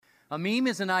A meme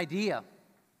is an idea,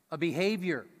 a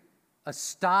behavior, a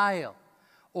style,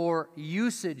 or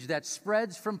usage that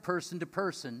spreads from person to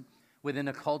person within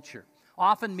a culture.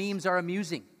 Often memes are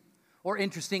amusing or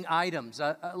interesting items,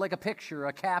 like a picture,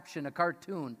 a caption, a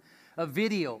cartoon, a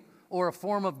video, or a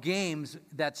form of games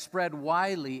that spread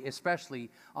widely, especially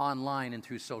online and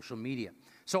through social media.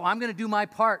 So I'm going to do my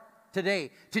part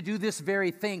today to do this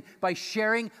very thing by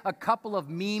sharing a couple of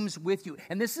memes with you.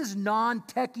 And this is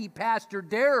non-techie Pastor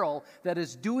Daryl that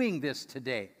is doing this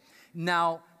today.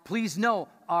 Now, please know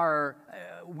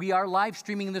we are live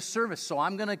streaming this service, so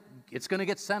it's going to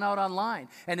get sent out online,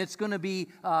 and it's going to be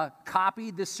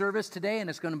copied, this service today, and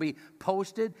it's going to be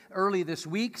posted early this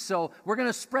week. So we're going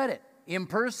to spread it in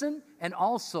person and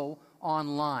also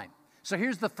online. So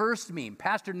here's the first meme.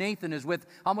 Pastor Nathan is with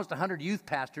almost 100 youth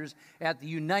pastors at the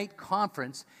Unite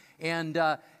Conference. And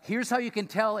here's how you can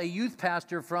tell a youth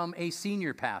pastor from a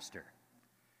senior pastor.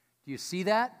 Do you see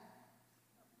that?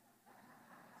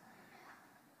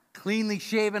 Cleanly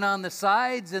shaven on the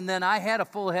sides, and then I had a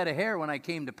full head of hair when I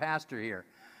came to pastor here.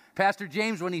 Pastor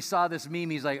James, when he saw this meme,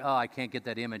 he's like, oh, I can't get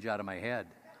that image out of my head.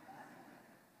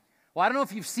 Well, I don't know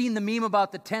if you've seen the meme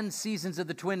about the 10 seasons of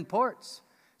the Twin Ports.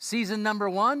 Season number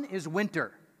 1 is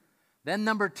winter. Then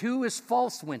number 2 is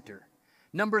false winter.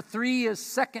 Number 3 is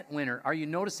second winter. Are you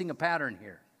noticing a pattern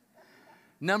here?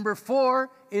 Number 4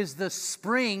 is the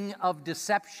spring of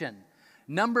deception.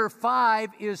 Number 5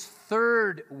 is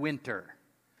third winter.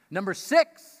 Number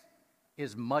 6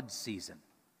 is mud season.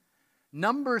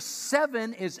 Number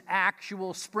 7 is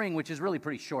actual spring, which is really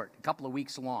pretty short, a couple of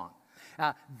weeks long.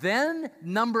 Then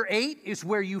number 8 is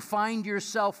where you find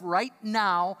yourself right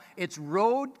now. It's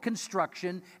road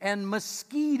construction and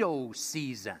mosquito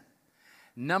season.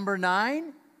 Number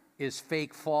 9 is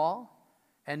fake fall.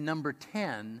 And number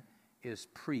 10 is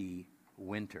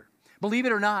pre-winter. Believe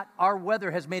it or not, our weather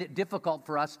has made it difficult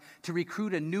for us to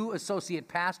recruit a new associate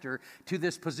pastor to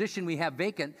this position we have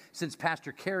vacant since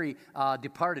Pastor Carey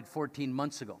departed 14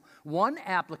 months ago. One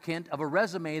applicant of a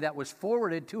resume that was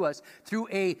forwarded to us through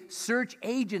a search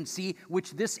agency,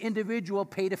 which this individual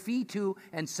paid a fee to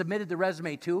and submitted the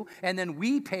resume to, and then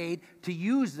we paid to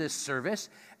use this service.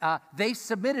 They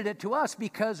submitted it to us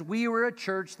because we were a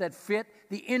church that fit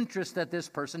the interest that this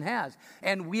person has.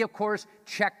 And we, of course,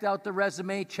 checked out the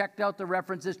resume, checked out the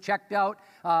references, checked out,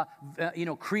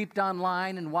 creeped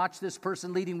online and watched this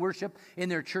person leading worship in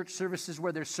their church services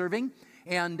where they're serving.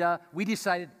 And we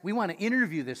decided we want to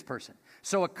interview this person.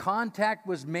 So a contact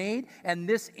was made, and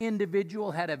this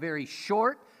individual had a very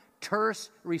short, terse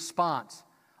response.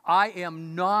 I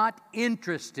am not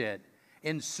interested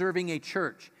in serving a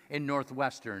church in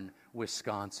northwestern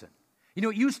Wisconsin. You know,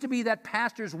 it used to be that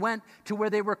pastors went to where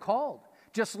they were called,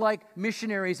 just like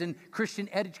missionaries and Christian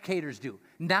educators do.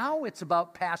 Now it's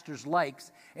about pastors'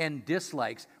 likes and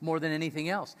dislikes more than anything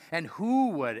else. And who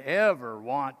would ever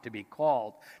want to be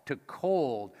called to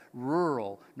cold,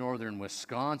 rural, northern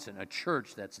Wisconsin, a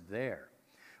church that's there?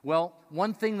 Well,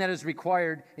 one thing that is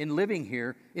required in living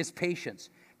here is patience,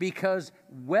 because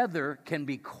weather can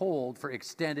be cold for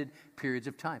extended periods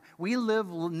of time. We live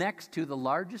next to the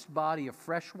largest body of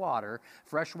freshwater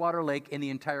lake in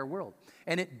the entire world,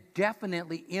 and it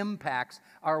definitely impacts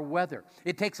our weather.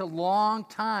 It takes a long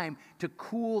time to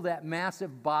cool that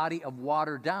massive body of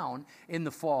water down in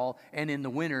the fall and in the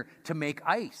winter to make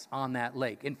ice on that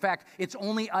lake. In fact, it's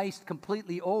only iced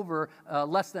completely over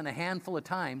less than a handful of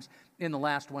times in the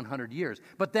last 100 years.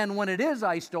 But then when it is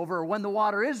iced over, or when the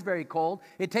water is very cold,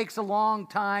 it takes a long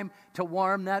time to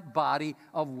warm that body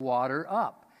of water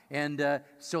up. And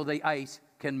so the ice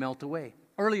can melt away.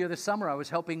 Earlier this summer, I was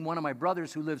helping one of my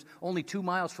brothers who lives only 2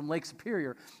 miles from Lake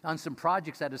Superior on some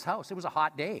projects at his house. It was a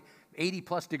hot day,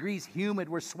 80-plus degrees, humid.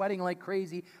 We're sweating like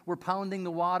crazy. We're pounding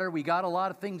the water. We got a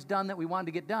lot of things done that we wanted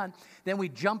to get done. Then we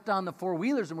jumped on the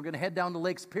four-wheelers, and we're going to head down to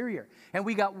Lake Superior. And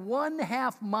we got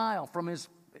 1/2 mile from his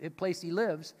place he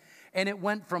lives, and it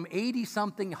went from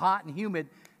 80-something hot and humid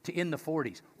to in the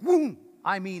 40s. Boom!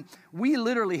 I mean, we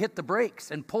literally hit the brakes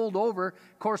and pulled over.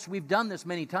 Of course, we've done this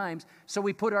many times, so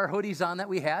we put our hoodies on that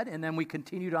we had, and then we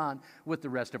continued on with the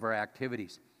rest of our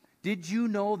activities. Did you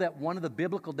know that one of the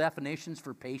biblical definitions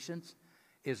for patience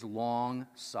is long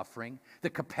suffering?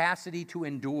 The capacity to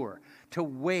endure, to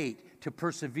wait, to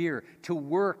persevere, to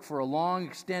work for a long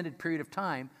extended period of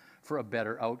time for a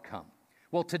better outcome.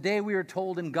 Well, today we are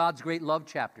told in God's great love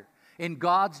chapter, in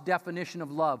God's definition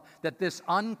of love, that this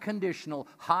unconditional,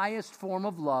 highest form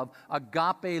of love,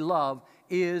 agape love,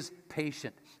 is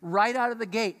patient. Right out of the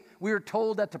gate, we are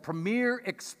told that the premier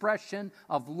expression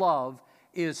of love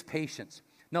is patience.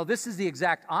 Now, this is the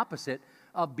exact opposite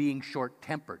of being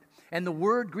short-tempered. And the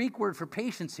Greek word for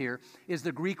patience here is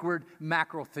the Greek word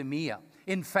makrothemia.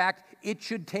 In fact, it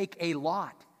should take a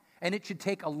lot, and it should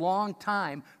take a long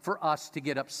time for us to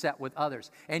get upset with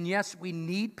others. And yes, we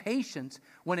need patience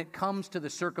when it comes to the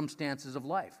circumstances of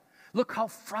life. Look how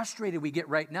frustrated we get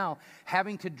right now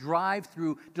having to drive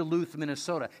through Duluth,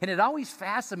 Minnesota. And it always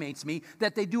fascinates me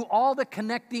that they do all the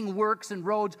connecting works and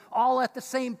roads all at the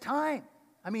same time.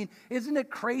 I mean, isn't it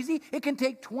crazy? It can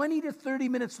take 20 to 30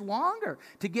 minutes longer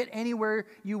to get anywhere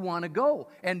you want to go.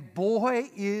 And boy,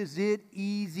 is it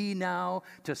easy now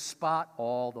to spot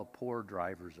all the poor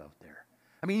drivers out there.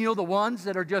 I mean, the ones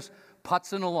that are just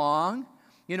putzing along.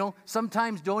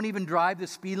 Sometimes don't even drive the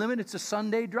speed limit. It's a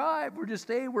Sunday drive.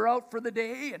 We're out for the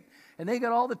day, and they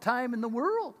got all the time in the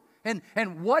world. And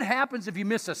what happens if you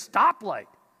miss a stoplight?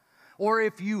 Or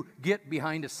if you get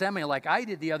behind a semi like I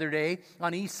did the other day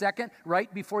on East 2nd,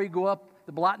 right before you go up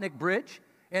the Blotnick Bridge,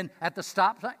 and at the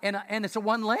stop sign, and it's a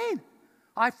one lane.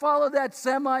 I followed that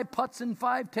semi putzing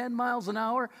 5-10 miles an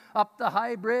hour up the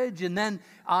High Bridge and then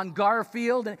on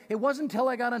Garfield. And it wasn't until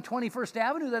I got on 21st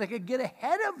Avenue that I could get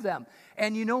ahead of them.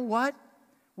 And you know what?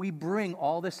 We bring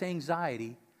all this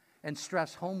anxiety and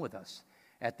stress home with us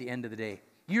at the end of the day.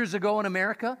 Years ago in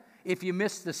America, if you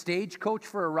missed the stagecoach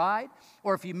for a ride,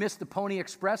 or if you missed the Pony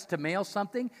Express to mail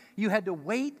something, you had to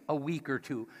wait a week or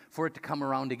two for it to come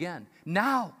around again.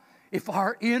 Now, if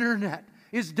our internet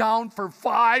is down for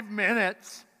 5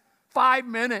 minutes,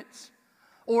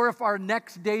 or if our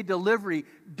next day delivery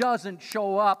doesn't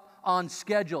show up on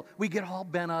schedule, we get all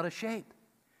bent out of shape.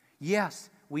 Yes,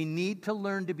 we need to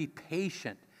learn to be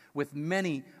patient with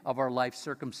many of our life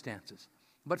circumstances.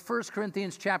 But 1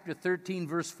 Corinthians chapter 13,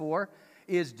 verse 4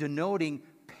 is denoting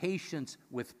patience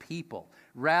with people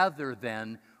rather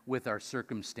than with our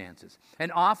circumstances.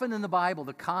 And often in the Bible,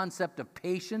 the concept of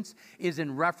patience is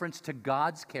in reference to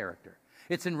God's character.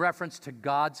 It's in reference to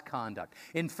God's conduct.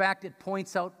 In fact, it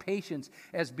points out patience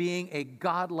as being a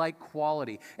godlike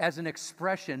quality, as an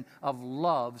expression of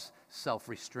love's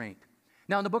self-restraint.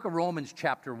 Now, in the book of Romans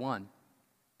chapter 1,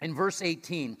 in verse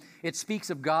 18, it speaks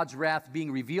of God's wrath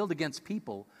being revealed against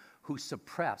people who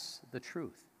suppress the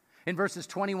truth. In verses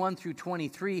 21 through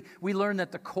 23, we learn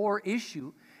that the core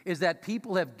issue is that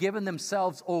people have given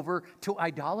themselves over to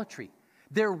idolatry.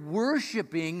 They're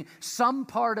worshiping some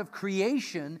part of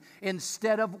creation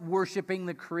instead of worshiping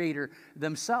the Creator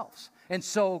themselves. And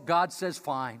so God says,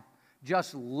 fine,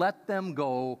 just let them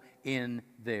go in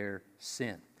their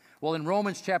sin. Well, in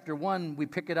Romans chapter 1, we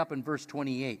pick it up in verse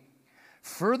 28.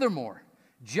 Furthermore,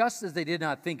 just as they did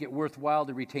not think it worthwhile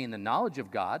to retain the knowledge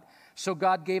of God, so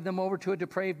God gave them over to a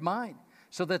depraved mind,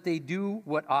 so that they do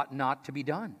what ought not to be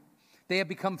done. They have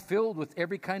become filled with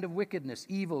every kind of wickedness,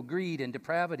 evil, greed, and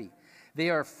depravity. They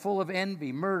are full of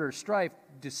envy, murder, strife,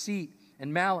 deceit,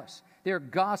 and malice. They are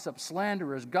gossips,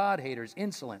 slanderers, God-haters,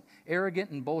 insolent,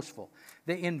 arrogant, and boastful.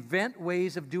 They invent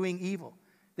ways of doing evil.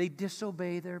 They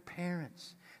disobey their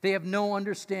parents. They have no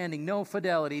understanding, no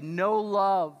fidelity, no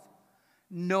love,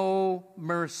 no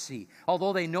mercy.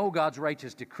 Although they know God's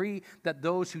righteous decree that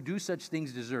those who do such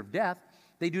things deserve death,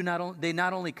 they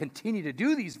not only continue to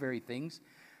do these very things,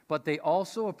 but they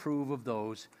also approve of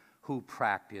those who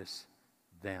practice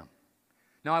them.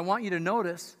 Now, I want you to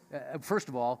notice, first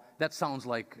of all, that sounds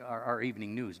like our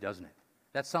evening news, doesn't it?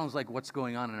 That sounds like what's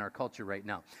going on in our culture right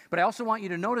now. But I also want you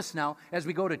to notice now, as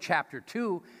we go to chapter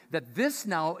 2, that this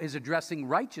now is addressing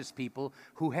righteous people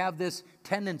who have this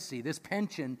tendency, this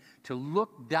penchant, to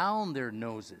look down their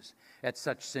noses at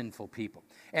such sinful people.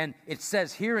 And it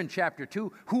says here in chapter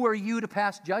 2, who are you to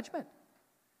pass judgment?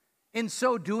 In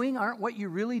so doing, aren't what you're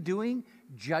really doing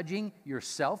judging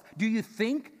yourself? Do you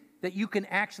think that you can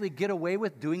actually get away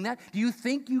with doing that? Do you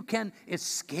think you can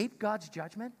escape God's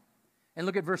judgment? And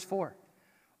look at verse 4.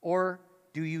 Or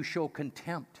do you show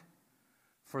contempt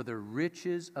for the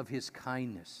riches of his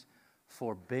kindness,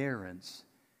 forbearance,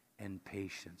 and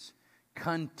patience?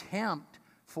 Contempt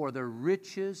for the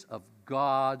riches of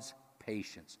God's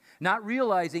patience. Not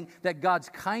realizing that God's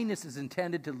kindness is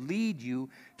intended to lead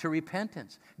you to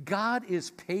repentance. God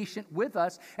is patient with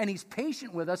us, and he's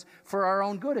patient with us for our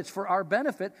own good. It's for our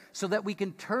benefit so that we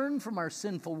can turn from our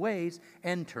sinful ways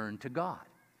and turn to God.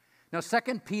 Now,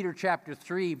 2 Peter chapter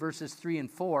 3, verses 3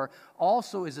 and 4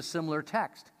 also is a similar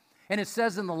text. And it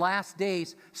says in the last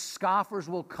days, scoffers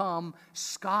will come,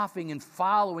 scoffing and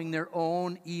following their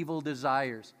own evil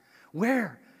desires.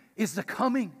 Where is the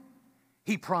coming?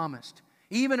 He promised.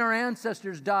 Even our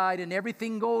ancestors died, and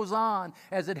everything goes on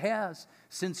as it has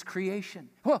since creation.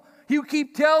 Well, you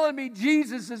keep telling me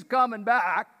Jesus is coming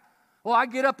back. Well, I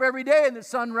get up every day and the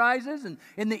sun rises, and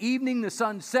in the evening the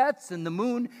sun sets, and the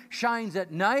moon shines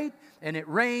at night, and it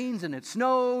rains and it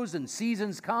snows and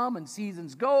seasons come and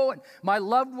seasons go and my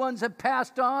loved ones have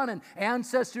passed on and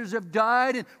ancestors have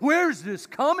died and where's this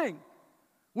coming?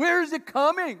 Where is it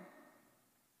coming?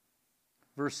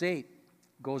 Verse 8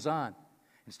 goes on.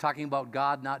 It's talking about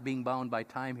God not being bound by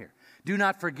time here. Do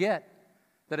not forget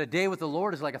that a day with the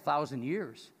Lord is like 1,000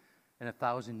 years, and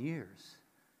 1,000 years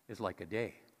is like a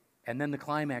day. And then the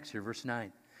climax here, verse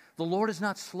 9. The Lord is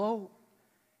not slow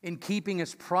in keeping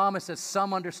his promise, as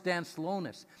some understand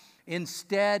slowness.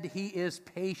 Instead, he is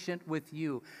patient with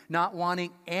you, not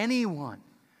wanting anyone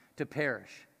to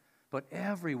perish, but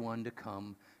everyone to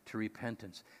come to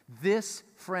repentance. This,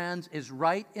 friends, is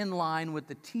right in line with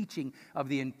the teaching of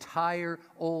the entire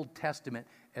Old Testament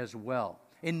as well.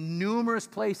 In numerous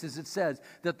places it says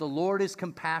that the Lord is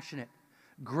compassionate,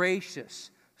 gracious,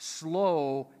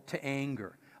 slow to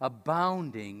anger,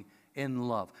 abounding in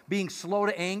love. Being slow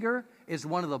to anger is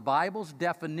one of the Bible's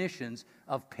definitions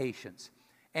of patience.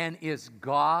 And is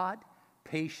God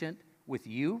patient with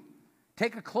you?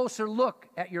 Take a closer look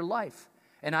at your life,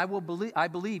 and I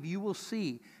believe you will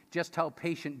see just how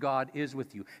patient God is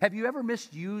with you. Have you ever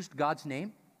misused God's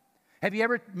name? Have you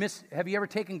ever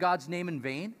taken God's name in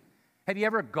vain? Have you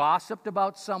ever gossiped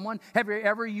about someone? Have you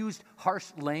ever used harsh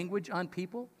language on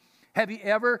people? Have you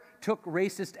ever took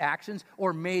racist actions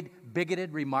or made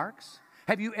bigoted remarks?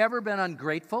 Have you ever been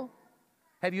ungrateful?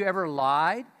 Have you ever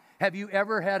lied? Have you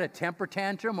ever had a temper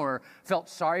tantrum or felt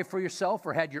sorry for yourself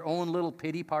or had your own little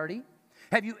pity party?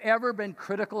 Have you ever been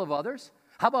critical of others?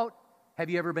 How about, have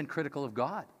you ever been critical of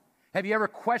God? Have you ever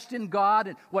questioned God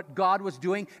and what God was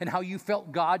doing and how you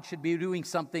felt God should be doing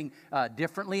something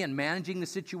differently and managing the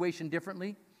situation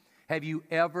differently? Have you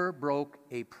ever broke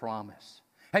a promise?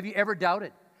 Have you ever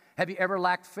doubted? Have you ever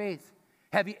lacked faith?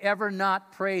 Have you ever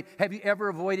not prayed? Have you ever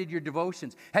avoided your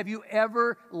devotions? Have you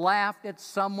ever laughed at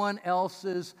someone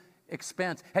else's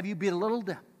expense? Have you belittled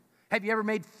them? Have you ever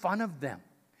made fun of them?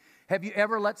 Have you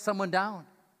ever let someone down?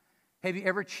 Have you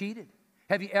ever cheated?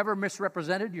 Have you ever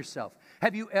misrepresented yourself?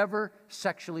 Have you ever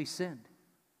sexually sinned?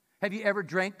 Have you ever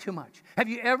drank too much? Have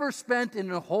you ever spent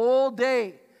a whole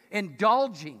day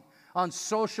indulging on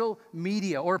social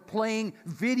media or playing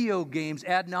video games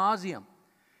ad nauseum?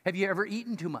 Have you ever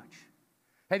eaten too much?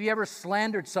 Have you ever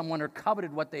slandered someone or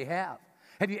coveted what they have?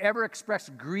 Have you ever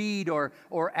expressed greed or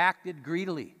acted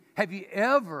greedily? Have you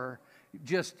ever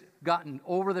just gotten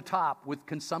over the top with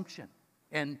consumption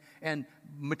and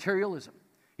materialism?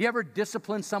 You ever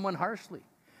discipline someone harshly?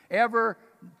 Ever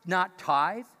not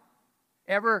tithe?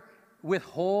 Ever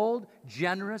withhold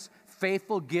generous,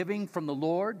 faithful giving from the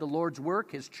Lord, the Lord's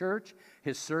work, His church,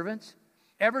 His servants?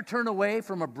 Ever turn away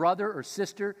from a brother or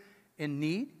sister in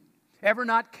need? Ever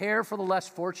not care for the less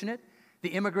fortunate, the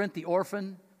immigrant, the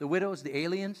orphan, the widows, the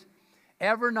aliens?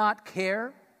 Ever not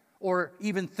care or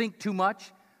even think too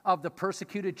much of the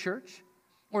persecuted church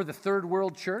or the third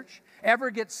world church?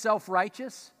 Ever get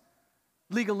self-righteous,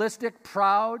 legalistic,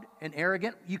 proud, and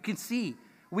arrogant? You can see,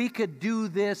 we could do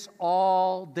this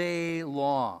all day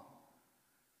long.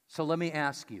 So let me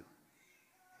ask you,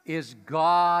 is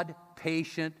God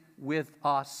patient with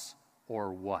us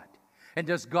or what? And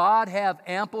does God have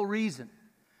ample reason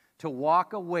to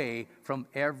walk away from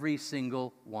every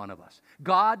single one of us?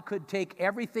 God could take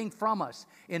everything from us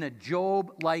in a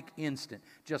Job-like instant,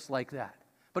 just like that.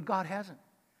 But God hasn't,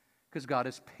 because God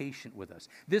is patient with us.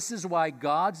 This is why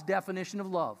God's definition of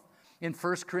love in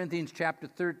 1 Corinthians chapter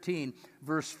 13,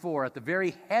 verse 4, at the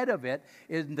very head of it,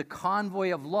 in the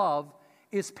convoy of love,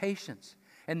 is patience.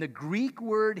 And the Greek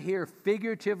word here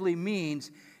figuratively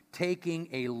means taking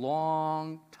a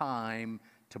long time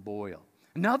to boil.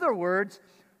 In other words,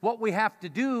 what we have to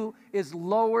do is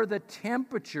lower the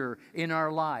temperature in our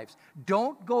lives.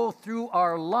 Don't go through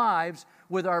our lives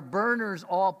with our burners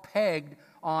all pegged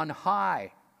on high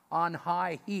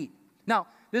heat. Now,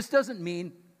 this doesn't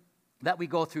mean that we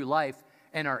go through life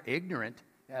and are ignorant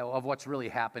of what's really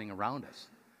happening around us.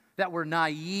 That we're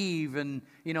naive and,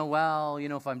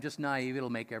 if I'm just naive, it'll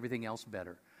make everything else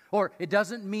better. Or it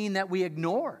doesn't mean that we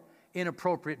ignore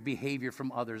inappropriate behavior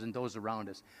from others and those around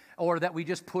us. Or that we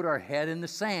just put our head in the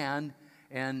sand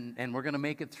and we're going to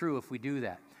make it through if we do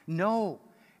that. No.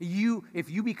 If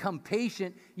you become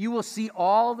patient, you will see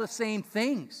all the same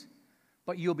things,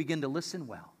 but you'll begin to listen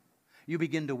well. You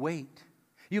begin to wait.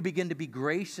 You begin to be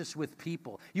gracious with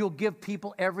people. You'll give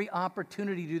people every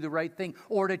opportunity to do the right thing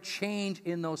or to change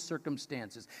in those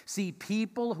circumstances. See,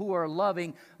 people who are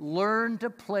loving learn to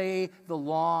play the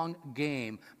long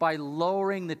game by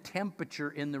lowering the temperature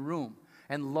in the room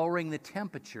and lowering the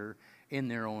temperature in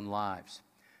their own lives.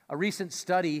 A recent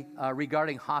study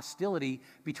regarding hostility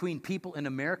between people in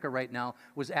America right now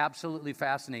was absolutely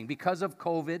fascinating. Because of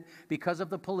COVID, because of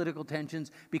the political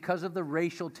tensions, because of the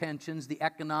racial tensions, the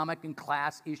economic and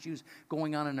class issues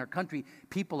going on in our country,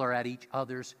 people are at each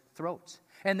other's throats.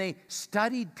 And they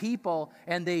studied people,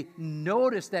 and they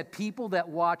noticed that people that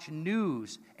watch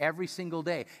news every single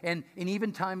day, and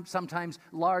even sometimes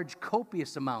large,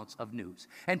 copious amounts of news,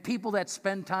 and people that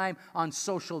spend time on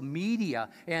social media,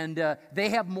 and they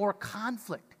have more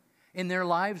conflict in their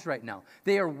lives right now.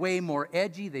 They are way more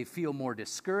edgy, they feel more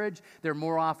discouraged, they're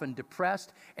more often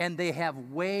depressed, and they have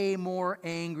way more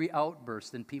angry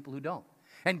outbursts than people who don't.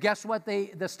 And guess what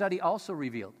the study also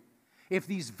revealed? If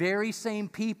these very same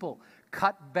people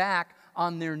cut back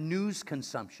on their news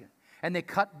consumption, and they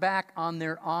cut back on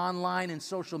their online and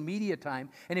social media time,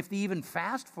 and if they even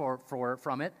fast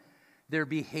from it, their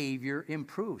behavior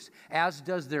improves, as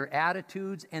does their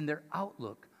attitudes and their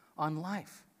outlook on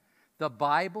life. The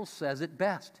Bible says it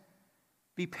best.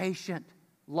 Be patient.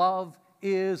 Love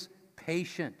is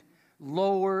patient.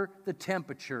 Lower the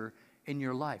temperature in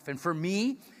your life. And for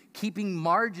me, keeping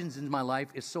margins in my life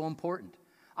is so important.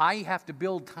 I have to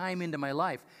build time into my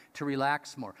life to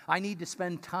relax more. I need to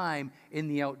spend time in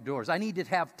the outdoors. I need to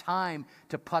have time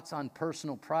to putz on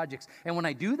personal projects. And when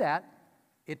I do that,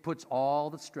 it puts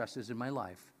all the stresses in my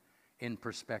life in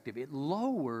perspective. It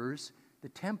lowers the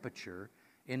temperature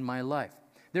in my life.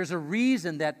 There's a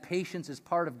reason that patience is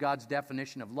part of God's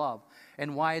definition of love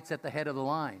and why it's at the head of the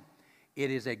line.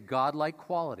 It is a godlike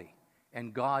quality,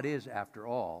 and God is, after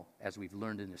all, as we've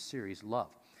learned in this series, love.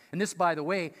 And this, by the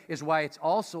way, is why it's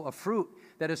also a fruit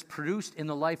that is produced in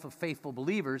the life of faithful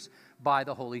believers by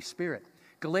the Holy Spirit.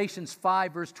 Galatians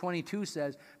 5, verse 22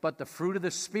 says, "But the fruit of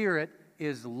the Spirit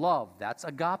is love." That's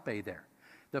agape there.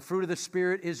 The fruit of the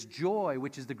Spirit is joy,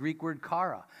 which is the Greek word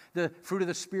chara. The fruit of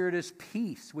the Spirit is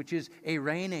peace, which is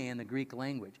eirene in the Greek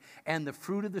language. And the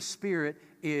fruit of the Spirit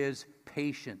is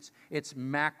patience. It's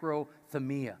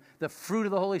macrothemia. The fruit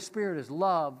of the Holy Spirit is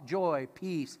love, joy,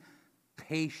 peace,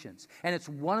 patience. And it's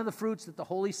one of the fruits that the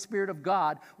Holy Spirit of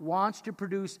God wants to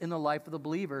produce in the life of the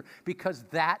believer, because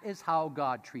that is how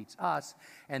God treats us,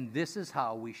 and this is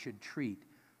how we should treat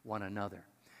one another.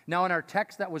 Now, in our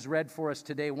text that was read for us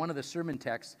today, one of the sermon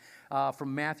texts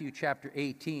from Matthew chapter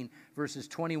 18, verses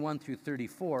 21 through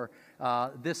 34,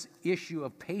 this issue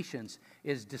of patience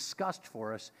is discussed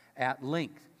for us at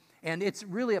length. And it's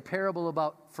really a parable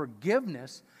about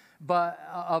forgiveness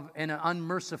of an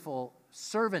unmerciful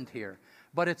servant here,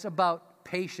 but it's about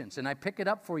patience. And I pick it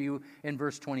up for you in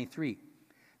verse 23.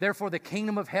 "Therefore the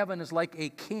kingdom of heaven is like a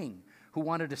king who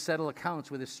wanted to settle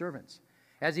accounts with his servants.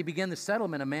 As he began the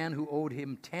settlement, a man who owed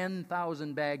him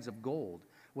 10,000 bags of gold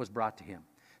was brought to him.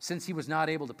 Since he was not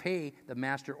able to pay, the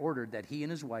master ordered that he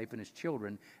and his wife and his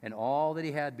children and all that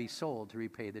he had be sold to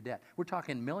repay the debt." We're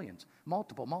talking millions,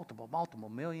 multiple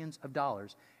millions of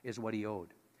dollars is what he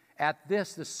owed. At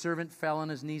this, the servant fell on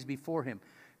his knees before him.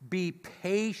 "Be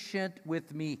patient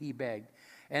with me," he begged,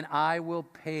 "and I will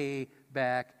pay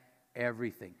back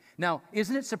everything." Now,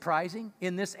 isn't it surprising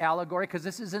in this allegory, because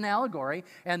this is an allegory,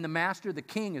 and the master, the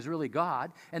king, is really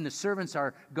God, and the servants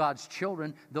are God's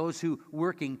children, those who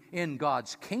working in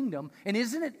God's kingdom. And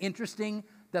isn't it interesting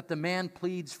that the man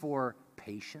pleads for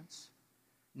patience,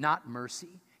 not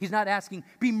mercy? He's not asking,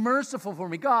 "Be merciful for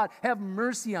me, God, have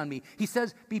mercy on me." He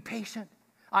says, "Be patient.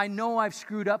 I know I've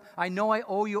screwed up. I know I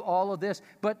owe you all of this,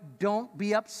 but don't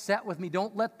be upset with me.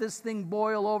 Don't let this thing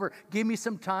boil over. Give me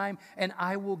some time, and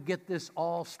I will get this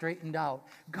all straightened out.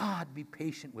 God, be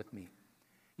patient with me."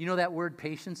 You know that word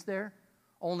patience there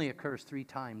only occurs 3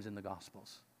 times in the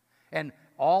Gospels. And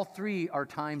all 3 are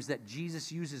times that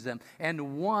Jesus uses them.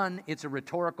 And one, it's a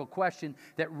rhetorical question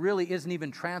that really isn't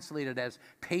even translated as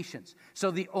patience.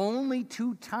 So the only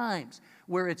 2 times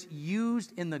where it's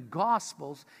used in the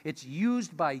Gospels, it's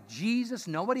used by Jesus,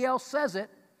 nobody else says it,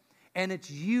 and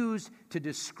it's used to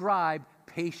describe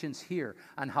patience here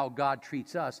on how God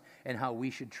treats us and how we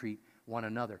should treat one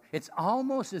another. It's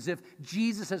almost as if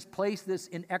Jesus has placed this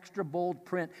in extra bold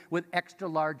print with extra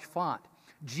large font.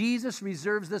 Jesus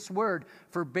reserves this word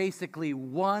for basically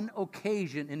one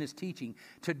occasion in his teaching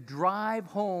to drive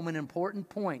home an important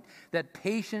point, that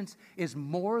patience is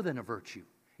more than a virtue.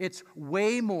 It's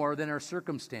way more than our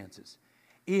circumstances.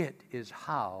 It is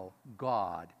how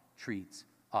God treats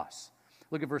us.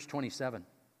 Look at verse 27.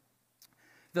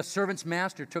 "The servant's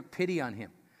master took pity on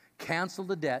him, canceled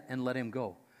the debt, and let him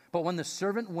go. But when the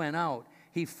servant went out,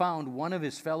 he found one of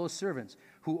his fellow servants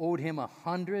who owed him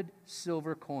 100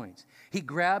 silver coins. He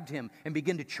grabbed him and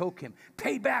began to choke him.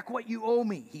 'Pay back what you owe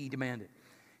me,' he demanded.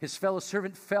 His fellow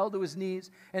servant fell to his knees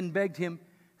and begged him,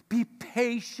 'Be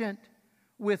patient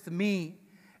with me,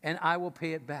 and I will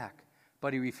pay it back."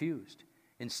 But he refused.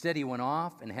 Instead, he went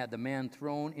off and had the man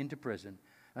thrown into prison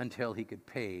until he could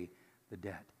pay the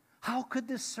debt. How could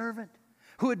this servant,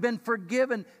 who had been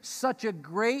forgiven such a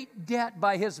great debt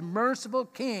by his merciful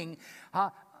king,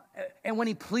 and when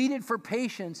he pleaded for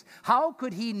patience, how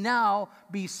could he now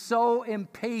be so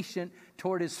impatient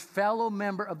toward his fellow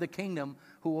member of the kingdom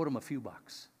who owed him a few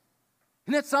bucks?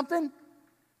 Isn't that something?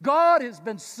 God has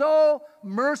been so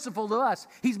merciful to us.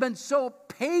 He's been so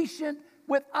patient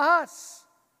with us.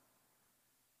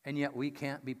 And yet we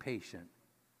can't be patient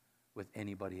with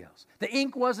anybody else. The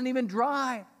ink wasn't even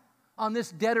dry on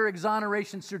this debtor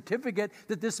exoneration certificate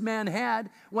that this man had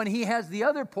when he has the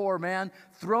other poor man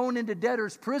thrown into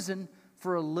debtor's prison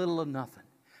for a little of nothing.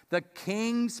 The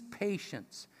king's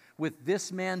patience with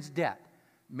this man's debt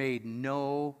made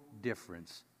no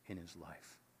difference in his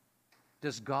life.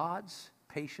 Does God's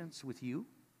patience with you,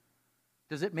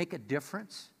 does it make a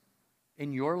difference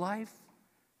in your life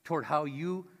toward how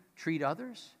you treat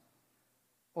others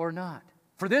or not?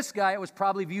 For this guy, it was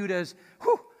probably viewed as,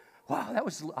 whew, wow,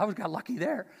 I got lucky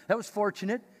there. That was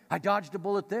fortunate. I dodged a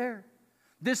bullet there.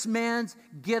 This man's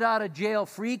get out of jail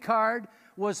free card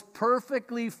was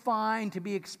perfectly fine to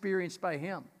be experienced by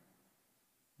him.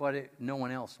 But no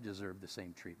one else deserved the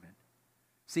same treatment.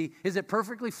 See, is it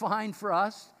perfectly fine for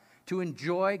us to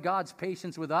enjoy God's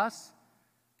patience with us?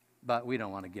 But we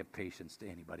don't want to give patience to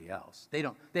anybody else. They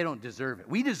don't deserve it.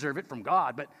 We deserve it from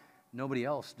God, but nobody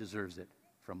else deserves it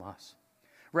from us.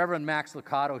 Reverend Max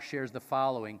Lucado shares the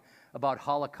following about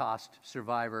Holocaust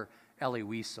survivor Elie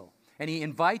Wiesel. And he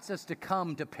invites us to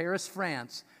come to Paris,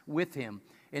 France with him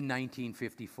in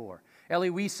 1954. Elie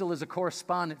Wiesel is a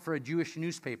correspondent for a Jewish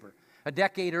newspaper. A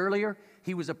decade earlier,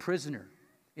 he was a prisoner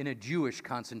in a Jewish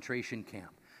concentration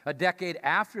camp. A decade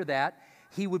after that,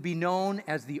 he would be known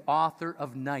as the author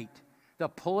of Night, the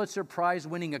Pulitzer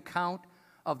Prize-winning account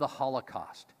of the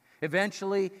Holocaust.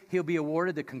 Eventually, he'll be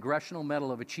awarded the Congressional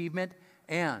Medal of Achievement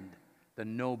and the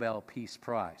Nobel Peace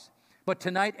Prize. But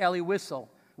tonight, Elie Wiesel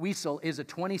is a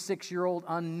 26-year-old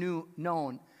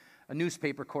unknown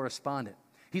newspaper correspondent.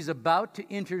 He's about to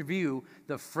interview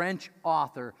the French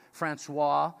author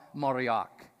François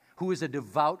Mauriac, who is a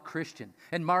devout Christian.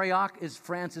 And Mauriac is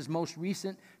France's most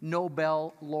recent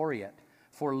Nobel laureate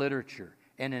for literature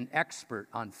and an expert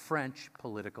on French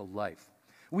political life.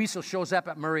 Wiesel shows up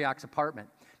at Mauriac's apartment,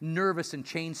 nervous and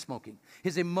chain-smoking,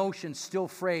 his emotions still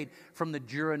frayed from the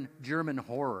German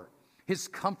horror. His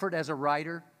comfort as a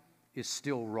writer is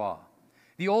still raw.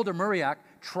 The older Mauriac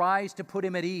tries to put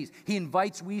him at ease. He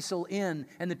invites Wiesel in,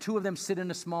 and the two of them sit in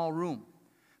a small room.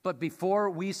 But before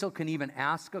Wiesel can even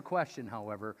ask a question,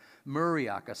 however,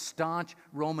 Mauriac, a staunch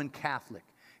Roman Catholic,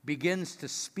 begins to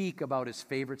speak about his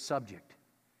favorite subject,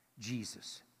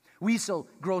 Jesus. Wiesel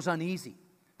grows uneasy.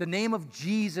 The name of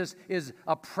Jesus is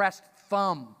a pressed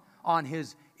thumb on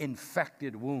his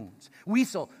infected wounds.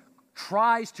 Wiesel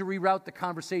tries to reroute the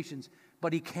conversations,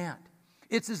 but he can't.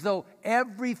 It's as though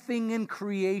everything in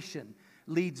creation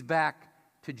leads back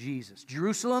to Jesus.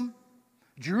 Jerusalem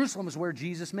is where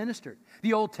Jesus ministered.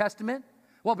 The Old Testament,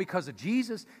 well, because of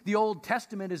Jesus, the Old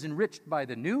Testament is enriched by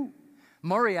the New.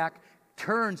 Mauriac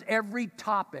turns every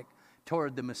topic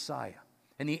toward the Messiah,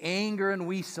 and the anger in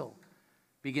Wiesel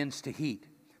begins to heat.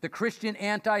 The Christian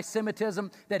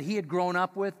anti-Semitism that he had grown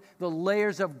up with, the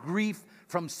layers of grief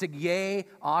from Sigye,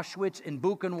 Auschwitz, and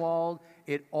Buchenwald,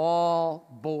 it all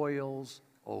boils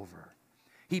over.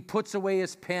 He puts away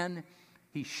his pen,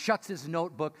 he shuts his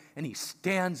notebook, and he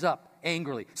stands up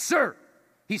angrily. "Sir,"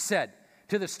 he said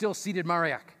to the still-seated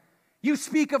Mauriac, "you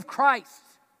speak of Christ.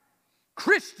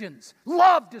 Christians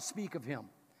love to speak of him.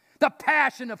 The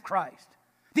passion of Christ,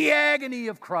 the agony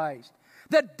of Christ,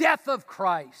 the death of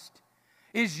Christ.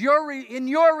 In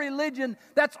your religion,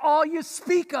 that's all you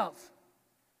speak of.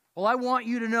 Well, I want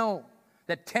you to know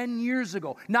that 10 years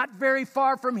ago, not very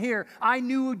far from here, I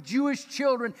knew Jewish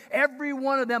children, every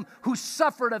one of them, who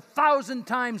suffered 1,000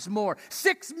 times more,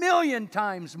 6 million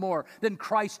times more than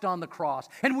Christ on the cross.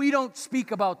 And we don't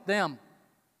speak about them.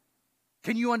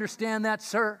 Can you understand that,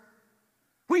 sir?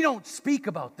 We don't speak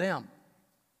about them."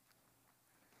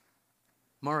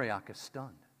 Mauriac is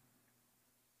stunned.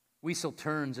 Wiesel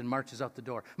turns and marches out the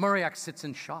door. Mauriac sits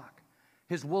in shock,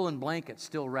 his woolen blanket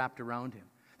still wrapped around him.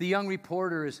 The young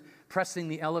reporter is pressing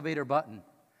the elevator button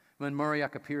when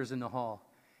Mauriac appears in the hall.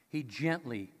 He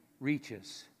gently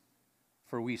reaches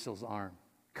for Wiesel's arm.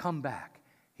 "Come back,"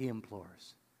 he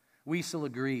implores. Wiesel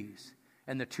agrees,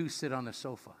 and the two sit on the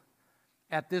sofa.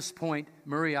 At this point,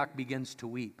 Mauriac begins to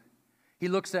weep. He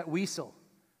looks at Wiesel,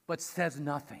 but says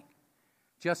nothing,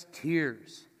 just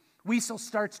tears. Wiesel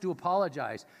starts to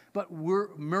apologize, but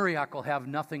Mauriac will have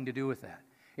nothing to do with that.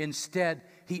 Instead,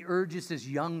 he urges his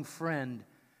young friend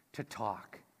to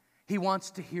talk. He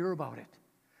wants to hear about it.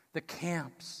 The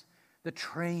camps, the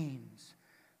trains,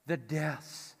 the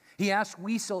deaths. He asks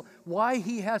Wiesel why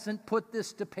he hasn't put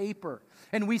this to paper.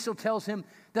 And Wiesel tells him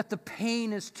that the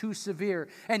pain is too severe,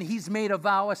 and he's made a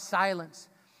vow of silence.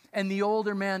 And the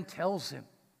older man tells him,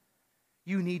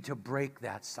 you need to break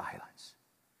that silence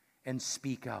and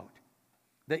speak out.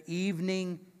 The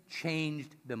evening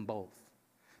changed them both.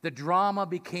 The drama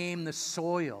became the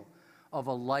soil of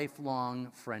a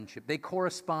lifelong friendship. They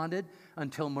corresponded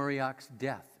until Marillac'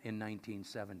 death in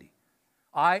 1970.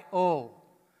 I owe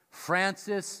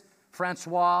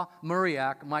Francois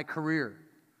Marillac my career,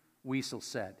 Wiesel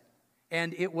said.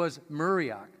 And it was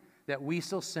Marillac that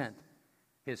Wiesel sent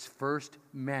his first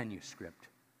manuscript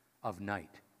of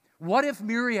Night. What if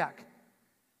Marillac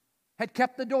had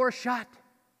kept the door shut?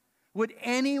 Would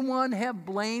anyone have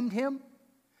blamed him?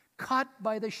 Cut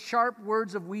by the sharp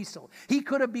words of Wiesel, he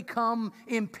could have become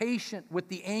impatient with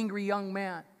the angry young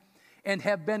man and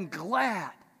have been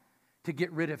glad to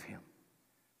get rid of him.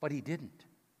 But he didn't,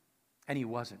 and he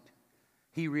wasn't.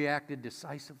 He reacted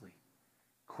decisively,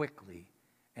 quickly,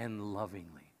 and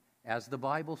lovingly. As the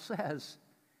Bible says,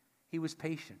 he was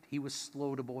patient. He was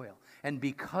slow to boil. And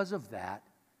because of that,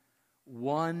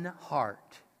 one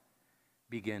heart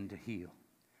began to heal.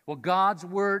 Well, God's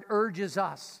word urges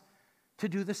us to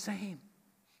do the same.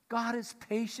 God is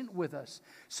patient with us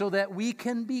so that we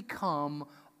can become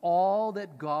all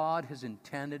that God has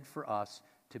intended for us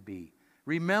to be.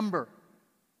 Remember,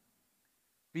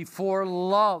 before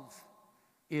love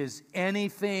is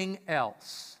anything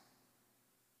else,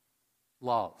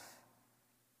 love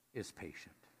is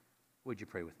patient. Would you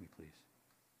pray with me, please?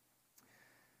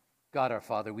 God our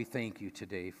Father, we thank you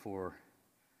today for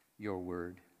your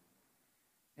word.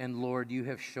 And Lord, you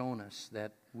have shown us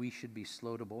that we should be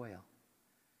slow to boil.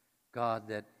 God,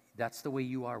 that's the way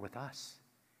you are with us.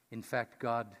 In fact,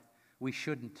 God, we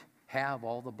shouldn't have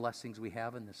all the blessings we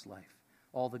have in this life,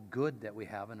 all the good that we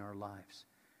have in our lives.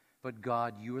 But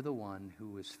God, you are the one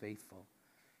who is faithful,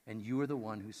 and you are the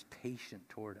one who's patient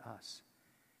toward us.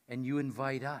 And you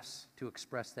invite us to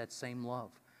express that same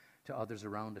love to others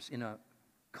around us in a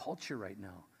culture right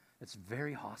now that's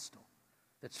very hostile,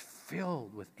 that's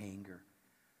filled with anger.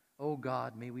 Oh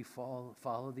God, may we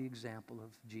follow the example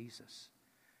of Jesus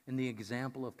and the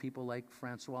example of people like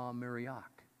Francois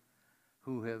Marillac,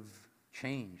 who have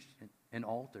changed and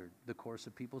altered the course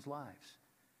of people's lives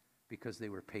because they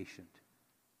were patient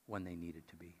when they needed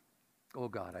to be. Oh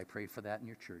God, I pray for that in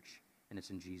your church, and it's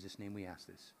in Jesus' name we ask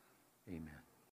this. Amen.